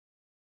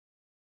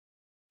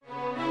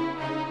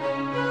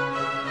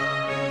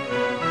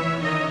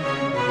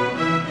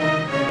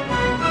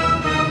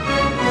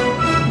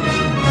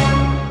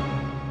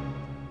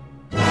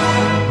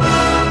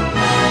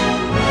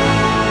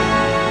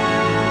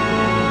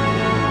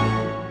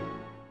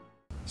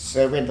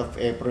7th of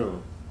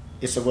April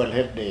is a World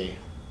Health Day.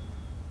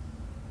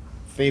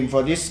 Theme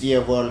for this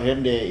year World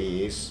Health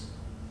Day is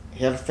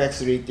Health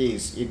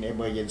Facilities in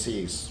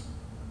Emergencies.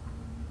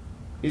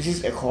 This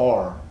is a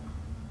core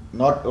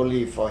not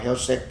only for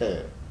health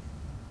sector.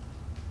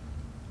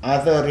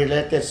 Other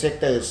related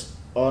sectors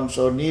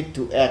also need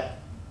to act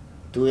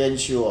to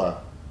ensure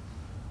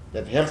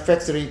that health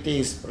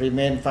facilities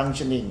remain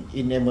functioning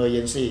in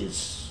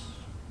emergencies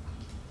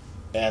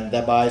and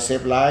thereby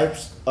save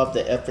lives of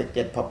the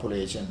affected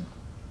population.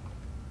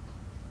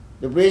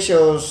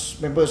 WHO's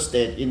member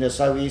states in the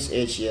Southeast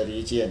Asia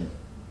region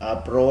are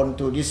prone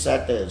to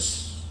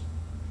disasters.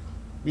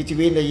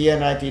 Between the year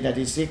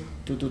 1996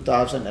 to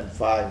 2005,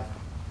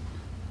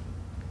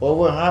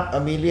 over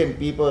 500,000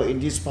 people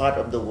in this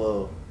part of the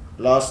world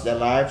lost their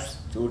lives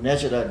to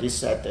natural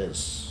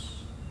disasters.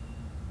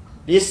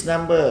 This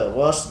number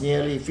was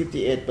nearly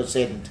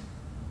 58%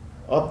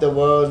 of the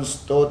world's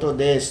total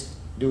deaths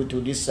due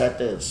to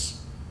disasters.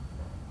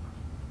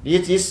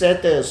 These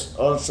disasters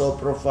also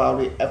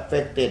profoundly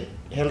affected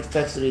health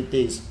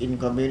facilities in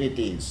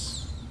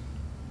communities.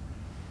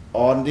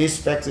 On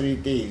these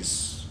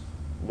facilities,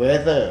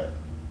 whether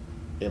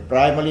a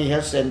primary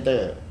health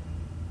center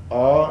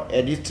or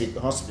a district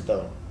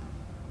hospital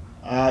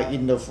are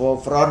in the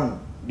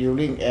forefront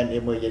during an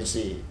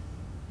emergency.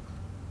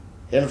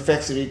 Health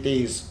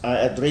facilities are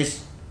at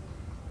risk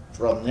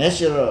from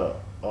natural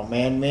or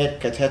man-made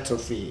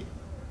catastrophe.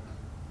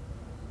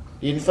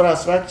 The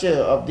infrastructure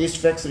of these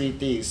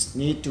facilities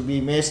need to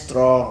be made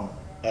strong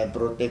and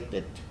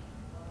protected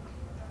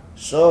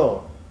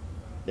so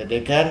that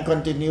they can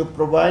continue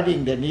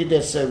providing the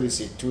needed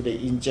services to the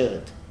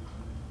injured.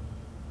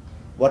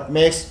 What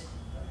makes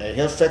a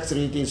health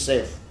facility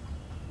safe?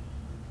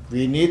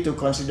 We need to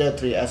consider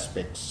three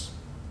aspects: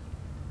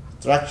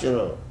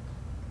 structural,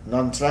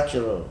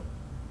 non-structural,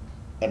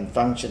 and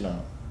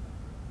functional.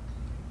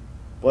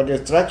 For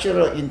the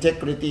structural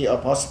integrity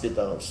of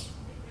hospitals,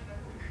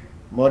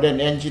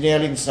 modern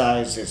engineering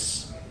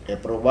sciences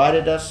have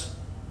provided us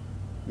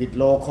with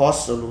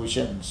low-cost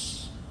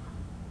solutions.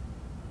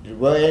 It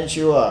will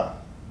ensure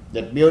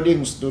that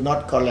buildings do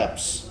not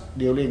collapse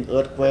during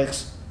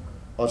earthquakes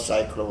or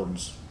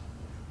cyclones.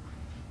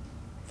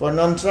 For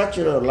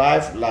non-structural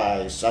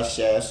lifelines such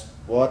as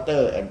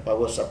water and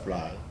power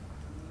supply,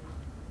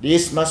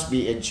 this must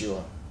be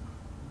ensured.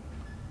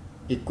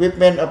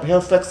 Equipment of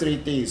health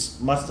facilities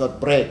must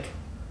not break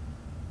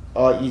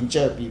or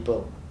injure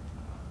people.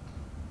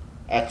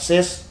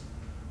 Access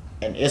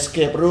and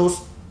escape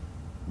routes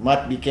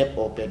must be kept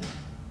open.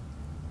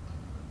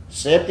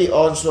 Safety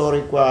also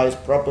requires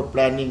proper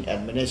planning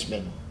and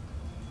management.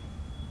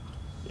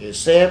 A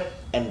safe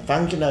and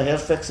functional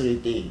health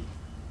facility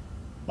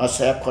must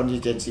have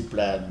contingency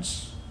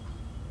plans.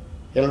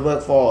 Health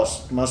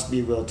workforce must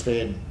be well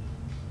trained,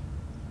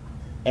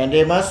 and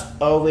they must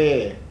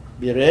always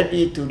be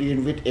ready to deal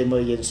with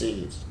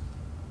emergencies.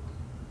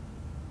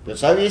 The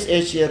Southeast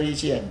Asia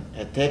region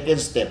has taken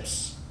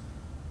steps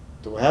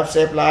to help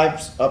save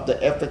lives of the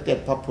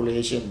affected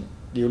population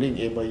during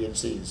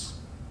emergencies.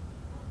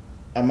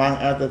 Among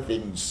other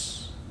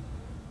things,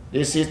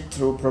 this is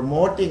through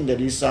promoting the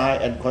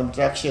design and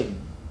construction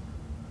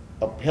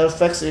of health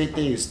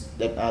facilities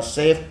that are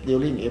safe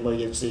during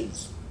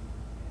emergencies.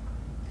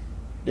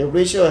 The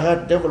WHO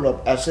has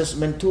developed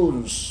assessment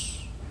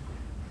tools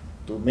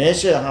to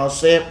measure how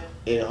safe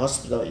a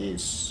hospital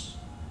is.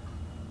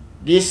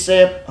 These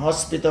safe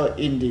hospital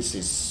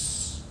indices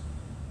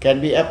can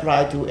be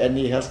applied to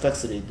any health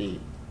facility.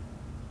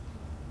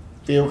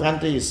 Few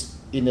countries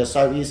in the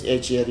Southeast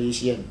Asia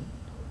region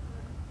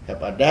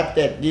have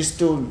adapted these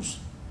tools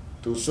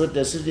to suit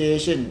the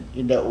situation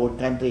in their own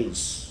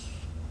countries.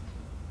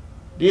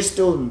 These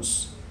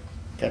tools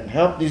can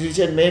help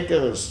decision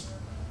makers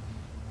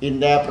in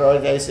their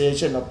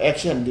prioritization of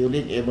action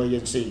during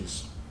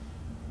emergencies.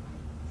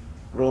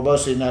 Global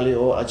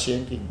scenarios are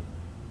changing.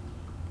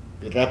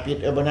 With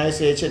rapid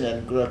urbanization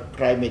and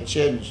climate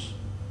change,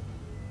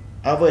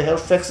 our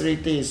health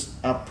facilities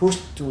are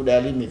pushed to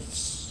their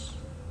limits.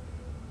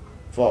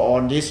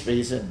 For this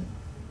reason,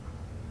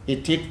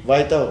 it is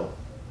vital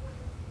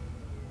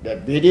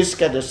that we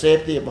discuss the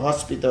safety of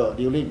hospital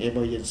during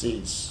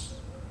emergencies.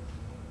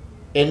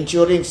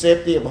 Ensuring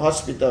safety of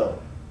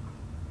hospital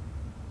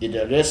is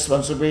the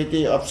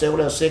responsibility of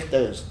several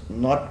sectors,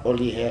 not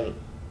only health.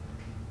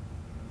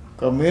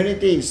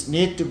 Communities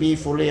need to be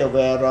fully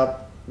aware of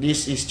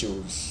these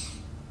issues.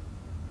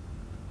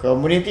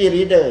 Community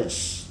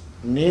leaders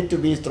need to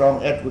be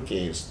strong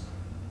advocates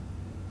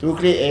to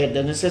create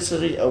the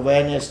necessary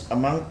awareness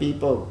among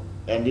people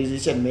and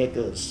decision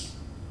makers.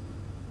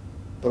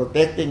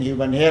 Protecting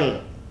human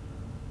health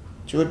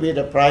should be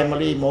the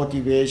primary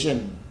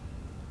motivation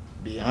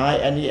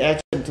behind any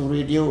action to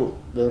reduce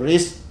the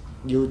risk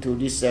due to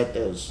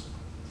disasters.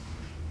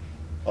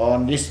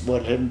 On this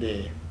World Health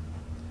Day,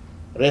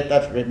 let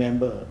us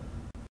remember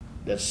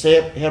that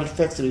safe health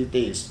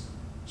facilities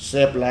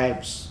save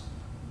lives.